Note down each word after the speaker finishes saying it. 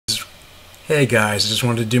Hey guys, I just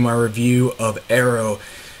wanted to do my review of Arrow,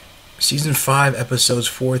 Season 5, Episodes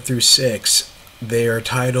 4 through 6. They are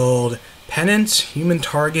titled Penance, Human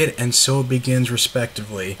Target, and So It Begins,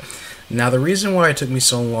 respectively. Now, the reason why it took me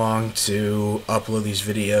so long to upload these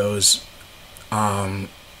videos,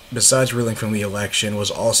 besides reeling from the election,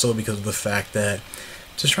 was also because of the fact that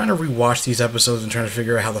just trying to rewatch these episodes and trying to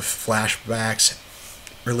figure out how the flashbacks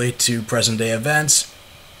relate to present-day events.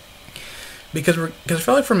 Because I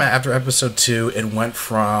felt like from after episode 2, it went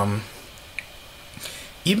from,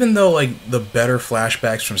 even though like the better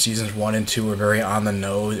flashbacks from seasons 1 and 2 were very on the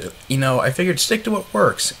nose, I figured stick to what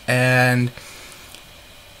works. And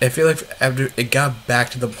I feel like after it got back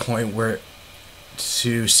to the point where,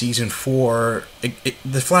 to season 4,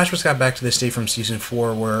 the flashbacks got back to the state from season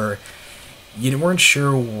 4 where you weren't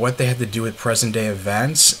sure what they had to do with present day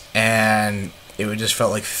events, and it just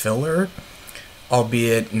felt like filler.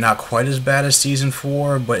 Albeit not quite as bad as season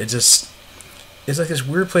 4, but it's like this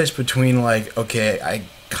weird place between like, okay, I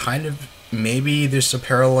kind of, maybe there's a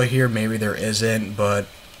parallel here, maybe there isn't, but,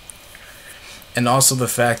 and also the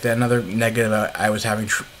fact that another negative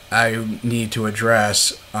I need to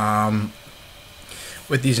address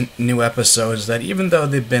with these new episodes, that even though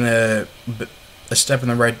they've been a step in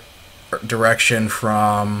the right direction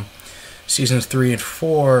from seasons 3 and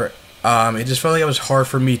 4, it just felt like it was hard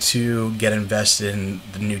for me to get invested in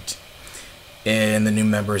the new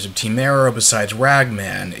members of Team Arrow. Besides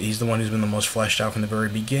Ragman, he's the one who's been the most fleshed out from the very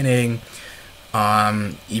beginning.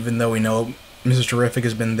 Even though we know Mrs. Terrific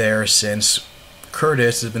has been there since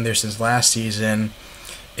Curtis has been there since last season,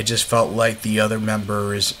 it just felt like the other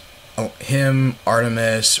members, him,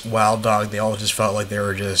 Artemis, Wild Dog, they all just felt like they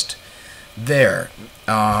were just there.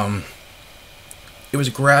 It was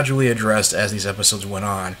gradually addressed as these episodes went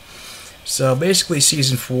on. So basically,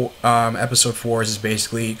 season 4, episode 4 is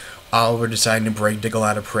basically Oliver deciding to break Diggle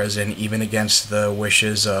out of prison, even against the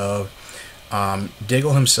wishes of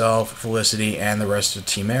Diggle himself, Felicity, and the rest of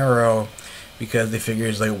Team Arrow, because they figure,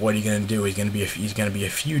 it's like, what are you gonna do? He's gonna be a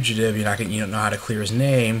fugitive. You don't know how to clear his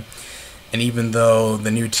name. And even though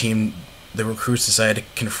the new team, the recruits, decided to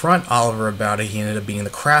confront Oliver about it, he ended up beating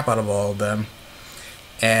the crap out of all of them.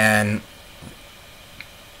 And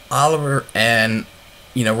Oliver and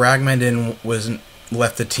Ragman wasn't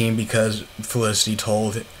left the team because Felicity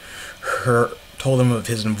told him of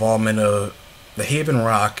his involvement of the Haven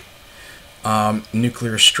Rock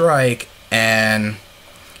nuclear strike, and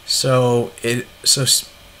so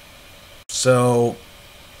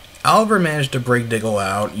Oliver managed to break Diggle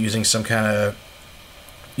out using some kind of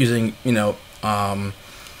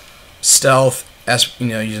stealth.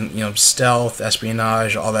 Stealth,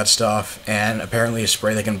 espionage, all that stuff, and apparently a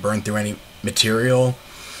spray that can burn through any material.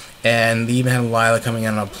 And they even had Lila coming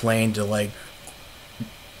in on a plane to like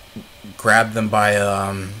grab them by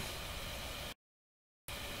a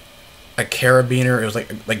carabiner. It was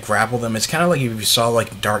like grapple them. It's kind of like if you saw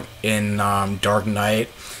like Dark Knight,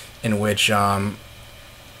 in which the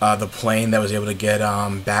plane that was able to get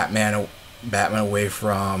Batman away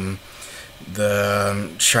from the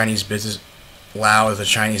Chinese business. Lau is a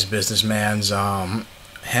Chinese businessman's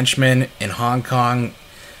henchman in Hong Kong,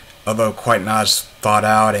 although quite not as thought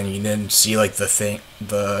out, and you didn't see like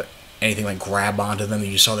anything like grab onto them.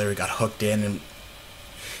 You saw they got hooked in and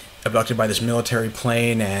abducted by this military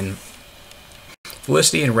plane. And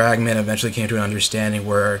Felicity and Ragman eventually came to an understanding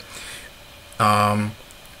where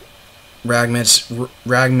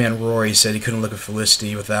Ragman Roy said he couldn't look at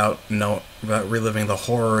Felicity without reliving the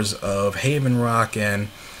horrors of Haven Rock, and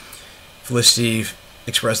Felicity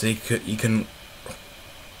expressed that he couldn't.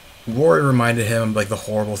 Rory reminded him of like the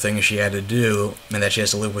horrible things she had to do and that she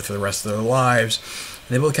has to live with for the rest of their lives.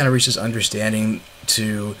 And they both kind of reached this understanding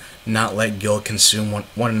to not let guilt consume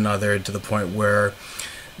one another, to the point where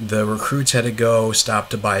the recruits had to go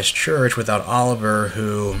stop Tobias Church without Oliver,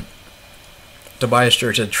 who Tobias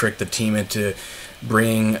Church had tricked the team into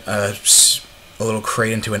bringing a little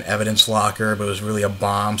crate into an evidence locker, but it was really a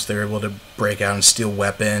bomb, so they were able to break out and steal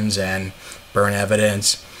weapons and burn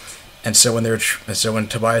evidence. And so when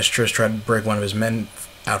Tobias Church tried to break one of his men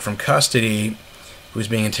out from custody, who was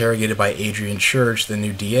being interrogated by Adrian Church, the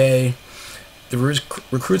new DA, the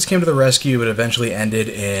recruits came to the rescue, but eventually ended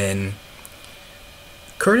in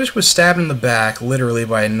Curtis was stabbed in the back, literally,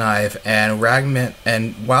 by a knife, and Ragman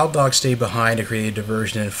and Wild Dog stayed behind to create a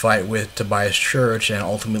diversion and fight with Tobias Church, and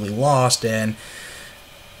ultimately lost. And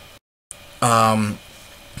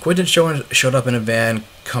Quentin showed up in a van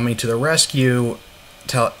coming to the rescue,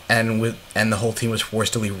 and the whole team was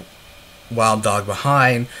forced to leave Wild Dog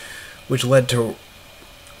behind, which led to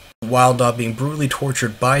Wild Dog being brutally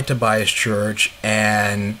tortured by Tobias Church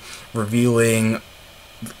and revealing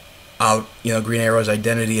Green Arrow's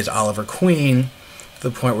identity is Oliver Queen, to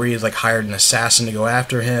the point where he's like hired an assassin to go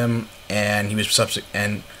after him, and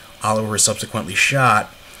Oliver was subsequently shot.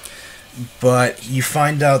 But you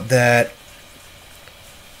find out that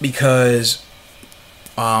because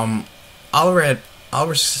Oliver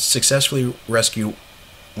successfully rescued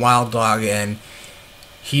Wild Dog, and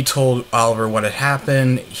he told Oliver what had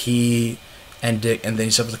happened. And then he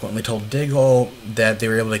subsequently told Diggle that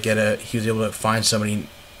he was able to find somebody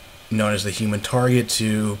known as the Human Target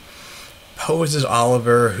to pose as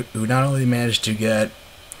Oliver, who not only managed to get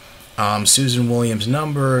Susan Williams'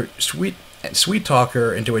 number, sweet talk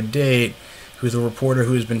her into a date, who's a reporter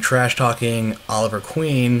who has been trash talking Oliver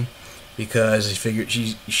Queen because he figured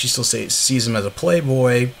she still sees him as a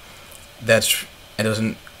playboy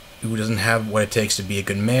who doesn't have what it takes to be a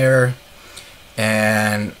good mayor.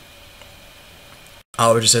 And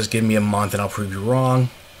Oliver just says, "Give me a month and I'll prove you wrong."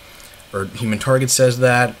 Or Human Target says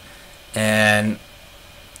that, and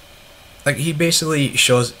like he basically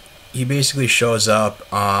shows up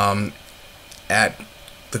at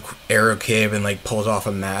the Arrow Cave and like pulls off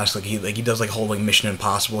a mask, like he does like whole like Mission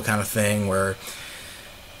Impossible kind of thing,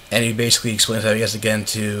 and he basically explains how he has to get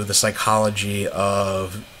into the psychology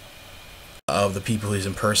of the people he's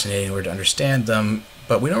impersonating in order to understand them.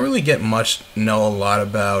 But we don't really know a lot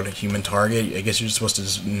about Human Target. I guess you're supposed to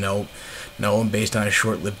just know him based on a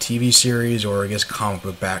short-lived TV series or I guess comic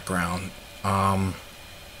book background,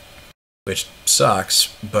 which sucks.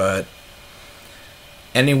 But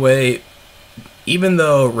anyway, even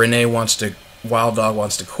though Wild Dog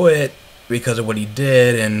wants to quit because of what he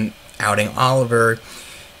did and outing Oliver,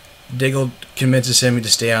 Diggle convinces him to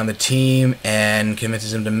stay on the team and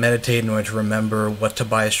convinces him to meditate in order to remember what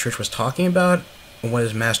Tobias Church was talking about and what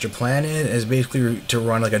his master plan is basically to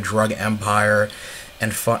run like a drug empire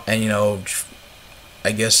and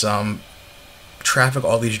traffic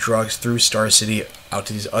all these drugs through Star City out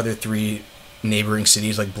to these other 3 neighboring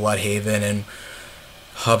cities like Bloodhaven and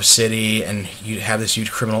Hub City, and you have this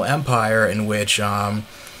huge criminal empire in which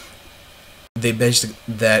they basically,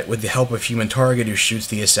 that with the help of Human Target, who shoots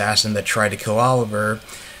the assassin that tried to kill Oliver,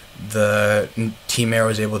 the Team Arrow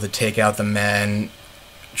is able to take out the men.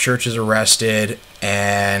 Church is arrested,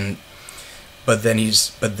 but then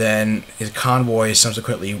his convoy is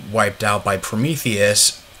subsequently wiped out by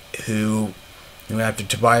Prometheus, who after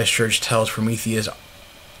Tobias Church tells Prometheus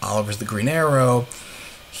Oliver's the Green Arrow,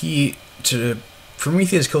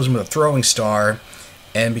 Prometheus kills him with a throwing star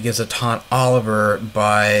and begins to taunt Oliver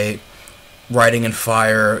by writing in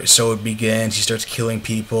fire. So it begins. He starts killing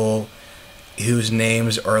people whose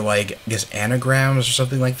names are like, I guess, anagrams or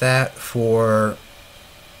something like that for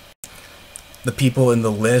the people in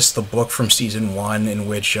the list, the book from season 1, in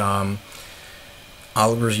which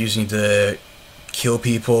Oliver's using to kill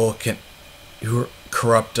people who are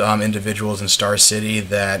corrupt individuals in Star City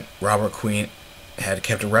that Robert Queen had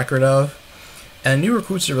kept a record of. And the new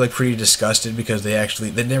recruits are like pretty disgusted because they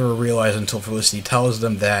never realize until Felicity tells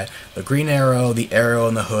them that the Green Arrow, the Arrow,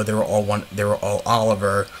 and the Hood, they were all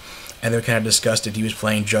Oliver, and they're kind of disgusted he was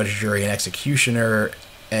playing judge, jury, and executioner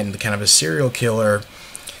and kind of a serial killer.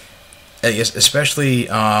 I guess especially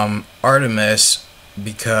Artemis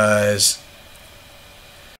because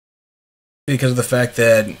of the fact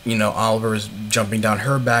that Oliver is jumping down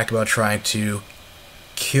her back about trying to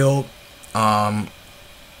kill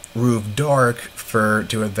Rube Dark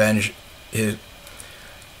to avenge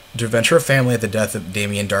her family at the death of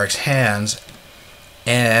Damien Dark's hands,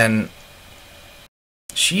 and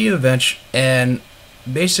she's eventually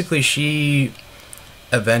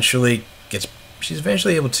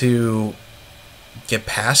able to get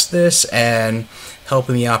past this and help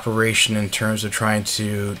in the operation in terms of trying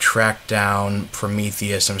to track down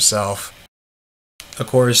Prometheus himself. Of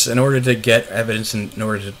course, in order to get evidence and in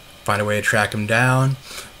order to find a way to track him down,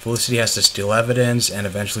 Felicity has to steal evidence and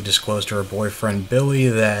eventually disclose to her boyfriend Billy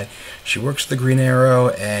that she works for the Green Arrow,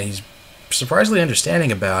 and he's surprisingly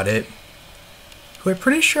understanding about it. Who I'm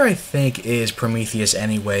pretty sure I think is Prometheus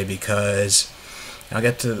anyway, because I'll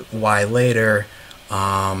get to why later.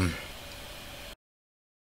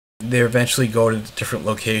 They eventually go to different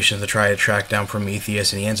locations to try to track down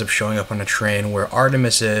Prometheus, and he ends up showing up on a train where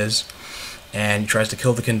Artemis is, and he tries to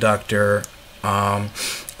kill the conductor.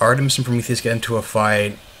 Artemis and Prometheus get into a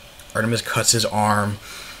fight. Artemis cuts his arm,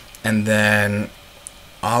 and then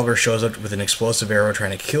Oliver shows up with an explosive arrow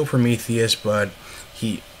trying to kill Prometheus, but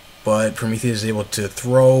Prometheus is able to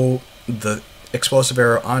throw the explosive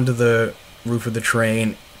arrow onto the roof of the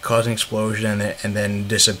train, cause an explosion, and then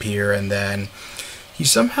disappear. And then he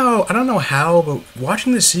somehow, I don't know how, but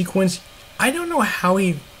watching the sequence, I don't know how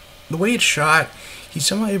the way it's shot, he's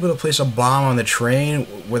somehow able to place a bomb on the train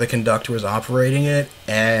where the conductor was operating it,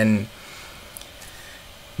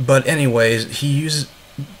 but anyways,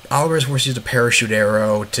 Oliver's forced to use a parachute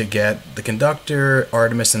arrow to get the conductor,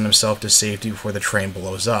 Artemis, and himself to safety before the train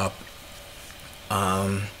blows up.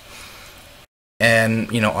 And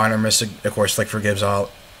Artemis, of course, like forgives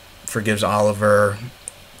Oliver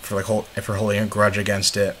for holding a grudge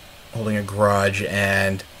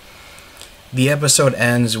and the episode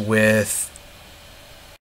ends with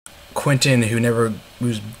Quentin,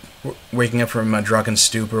 who's waking up from a drunken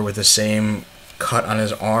stupor with the same cut on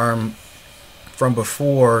his arm from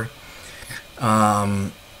before,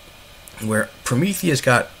 where Prometheus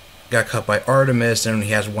got cut by Artemis, and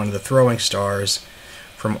he has one of the throwing stars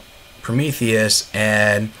from Prometheus,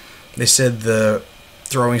 and they said the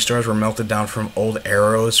throwing stars were melted down from old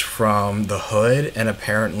arrows from the hood, and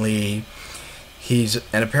apparently it's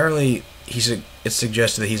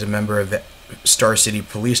suggested that he's a member of the Star City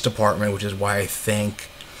Police Department, which is why I think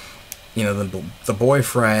the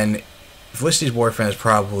boyfriend, Felicity's boyfriend, is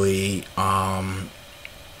probably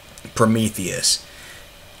Prometheus.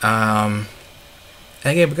 And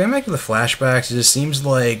again, but going back to the flashbacks, it just seems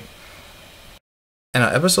like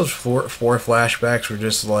episodes 4 flashbacks were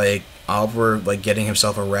just like Oliver getting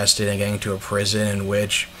himself arrested and getting to a prison in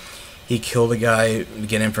which he killed a guy to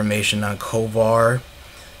get information on Kovar.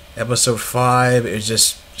 Episode 5, it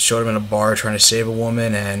just showed him in a bar trying to save a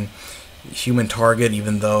woman and human target,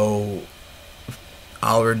 even though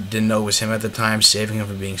Oliver didn't know it was him at the time, saving him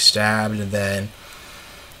from being stabbed. And then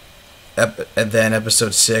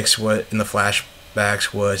episode 6, what in the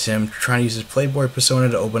flashbacks was him trying to use his Playboy persona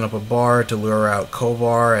to open up a bar to lure out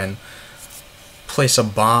Kovar and place a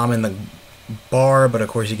bomb in the bar, but of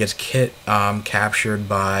course he gets captured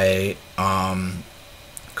by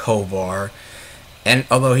Kovar. And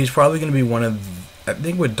although he's probably going to be I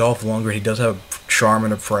think with Dolph Lundgren, he does have a charm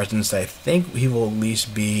and a presence that I think he will at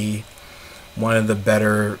least be one of the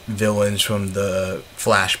better villains from the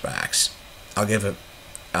flashbacks. I'll give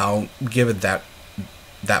it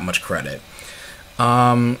that much credit.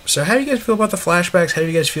 So how do you guys feel about the flashbacks? How do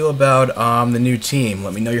you guys feel about the new team?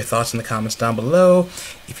 Let me know your thoughts in the comments down below.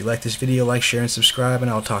 If you like this video, like, share, and subscribe,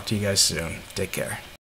 and I'll talk to you guys soon. Take care.